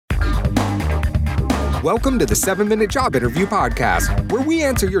Welcome to the 7-Minute Job Interview Podcast, where we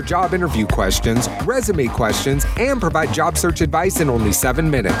answer your job interview questions, resume questions, and provide job search advice in only 7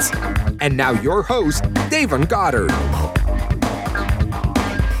 minutes. And now your host, Davon Goddard.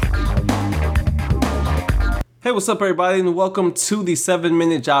 Hey, what's up, everybody, and welcome to the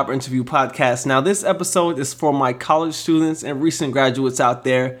 7-Minute Job Interview Podcast. Now, this episode is for my college students and recent graduates out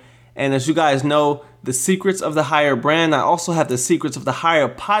there. And as you guys know, the Secrets of the Hire brand, I also have the Secrets of the Hire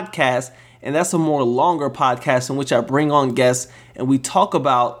podcast, and that's a more longer podcast in which I bring on guests and we talk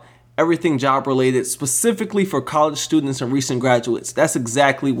about everything job related, specifically for college students and recent graduates. That's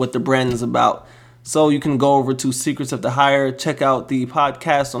exactly what the brand is about. So you can go over to Secrets of the Hire, check out the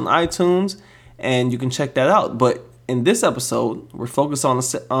podcast on iTunes, and you can check that out. But in this episode, we're focused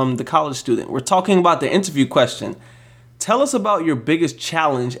on the college student. We're talking about the interview question. Tell us about your biggest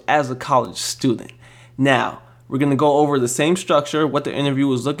challenge as a college student. Now, we're going to go over the same structure, what the interview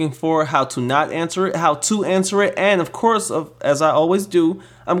was looking for, how to not answer it, how to answer it, and of course, as I always do,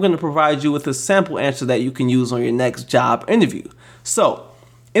 I'm going to provide you with a sample answer that you can use on your next job interview. So,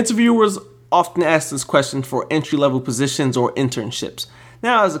 interviewers often ask this question for entry-level positions or internships.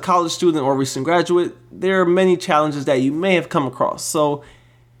 Now, as a college student or recent graduate, there are many challenges that you may have come across. So,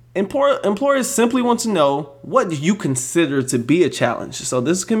 employers simply want to know, what do you consider to be a challenge? So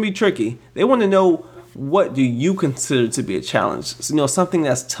this can be tricky. They want to know, what do you consider to be a challenge? So, something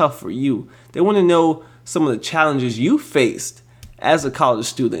that's tough for you. They want to know some of the challenges you faced as a college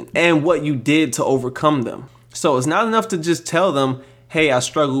student and what you did to overcome them. So it's not enough to just tell them, hey, I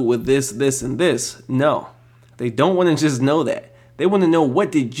struggled with this, this, and this. No, they don't want to just know that. They want to know,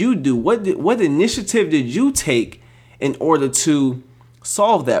 what did you do? What initiative did you take in order to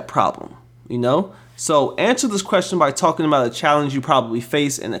solve that problem? So answer this question by talking about a challenge you probably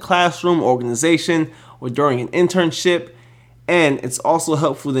face in a classroom, organization, or during an internship. And it's also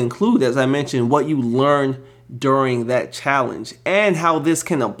helpful to include, as I mentioned, what you learned during that challenge and how this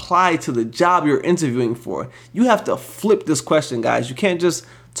can apply to the job you're interviewing for. You have to flip this question, guys. You can't just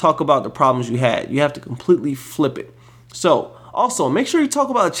talk about the problems you had. You have to completely flip it. So also, make sure you talk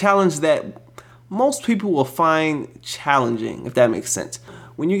about a challenge that most people will find challenging, if that makes sense.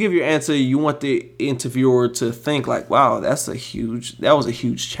 When you give your answer, you want the interviewer to think like, wow, that was a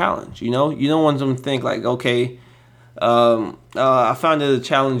huge challenge. You don't want them to think like, okay, I found it a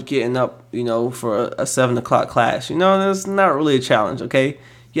challenge getting up, for a 7 o'clock class. That's not really a challenge, okay?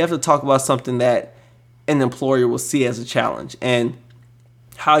 You have to talk about something that an employer will see as a challenge and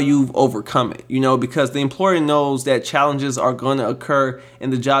how you've overcome it, because the employer knows that challenges are going to occur in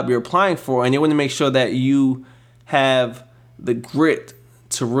the job you're applying for, and they want to make sure that you have the grit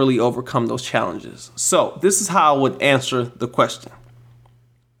to really overcome those challenges. So this is how I would answer the question.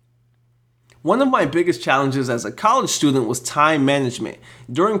 One of my biggest challenges as a college student was time management.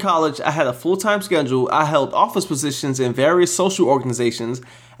 During college, I had a full-time schedule. I held office positions in various social organizations.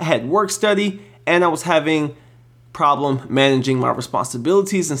 I had work study, and I was having problem managing my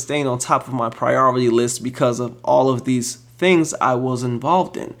responsibilities and staying on top of my priority list because of all of these things I was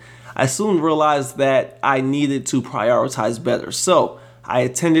involved in. I soon realized that I needed to prioritize better. So I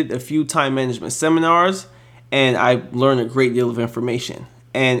attended a few time management seminars and I learned a great deal of information.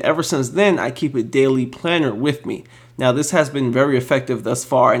 And ever since then, I keep a daily planner with me. Now, this has been very effective thus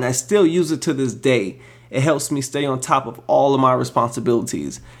far, and I still use it to this day. It helps me stay on top of all of my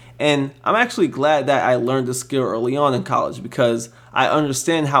responsibilities. And I'm actually glad that I learned this skill early on in college because I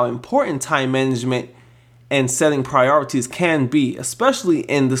understand how important time management and setting priorities can be, especially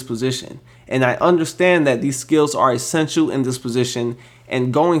in this position. And I understand that these skills are essential in this position,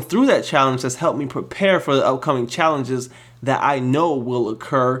 and going through that challenge has helped me prepare for the upcoming challenges that I know will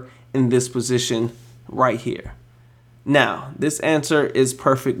occur in this position right here. Now, this answer is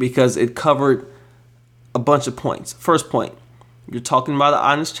perfect because it covered a bunch of points. First point, you're talking about an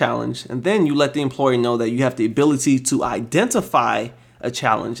honest challenge, and then you let the employer know that you have the ability to identify a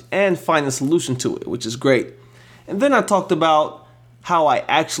challenge and find a solution to it, which is great. And then I talked about how I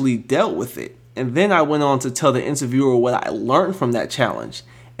actually dealt with it. And then I went on to tell the interviewer what I learned from that challenge.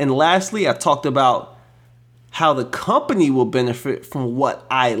 And lastly, I talked about how the company will benefit from what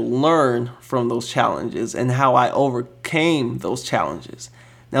I learned from those challenges and how I overcame those challenges.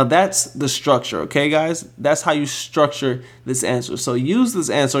 Now that's the structure, okay, guys? That's how you structure this answer. So use this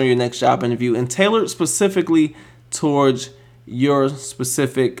answer in your next job interview and tailor it specifically towards your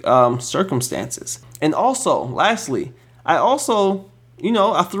specific circumstances. And also, lastly, I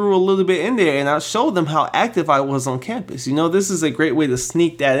threw a little bit in there and I showed them how active I was on campus. This is a great way to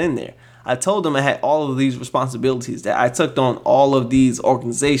sneak that in there. I told them I had all of these responsibilities, that I took on all of these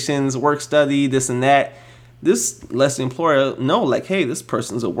organizations, work study, this and that. This lets the employer know, like, hey, this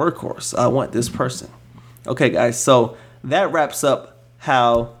person's a workhorse. I want this person. Okay, guys, so that wraps up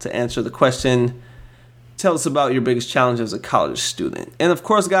how to answer the question. Tell us about your biggest challenge as a college student. And of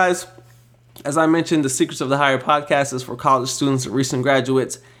course, guys, as I mentioned, the Secrets of the Hire podcast is for college students and recent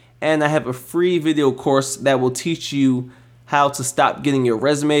graduates. And I have a free video course that will teach you how to stop getting your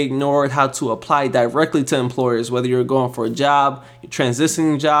resume ignored, how to apply directly to employers, whether you're going for a job, you're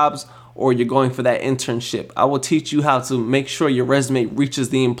transitioning jobs, or you're going for that internship. I will teach you how to make sure your resume reaches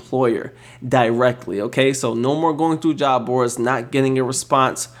the employer directly, okay? So no more going through job boards, not getting a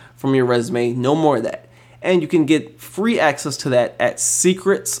response from your resume, no more of that. And you can get free access to that at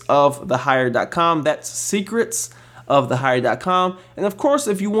secretsofthehire.com. That's secretsofthehire.com. And of course,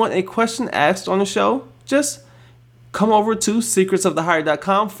 if you want a question asked on the show, just come over to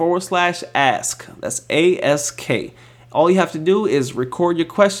secretsofthehire.com/ask. That's ASK. All you have to do is record your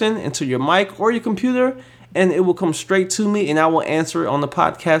question into your mic or your computer, and it will come straight to me, and I will answer it on the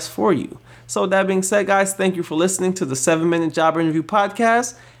podcast for you. So with that being said, guys, thank you for listening to the 7-Minute Job Interview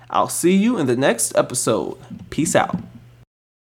Podcast. I'll see you in the next episode. Peace out.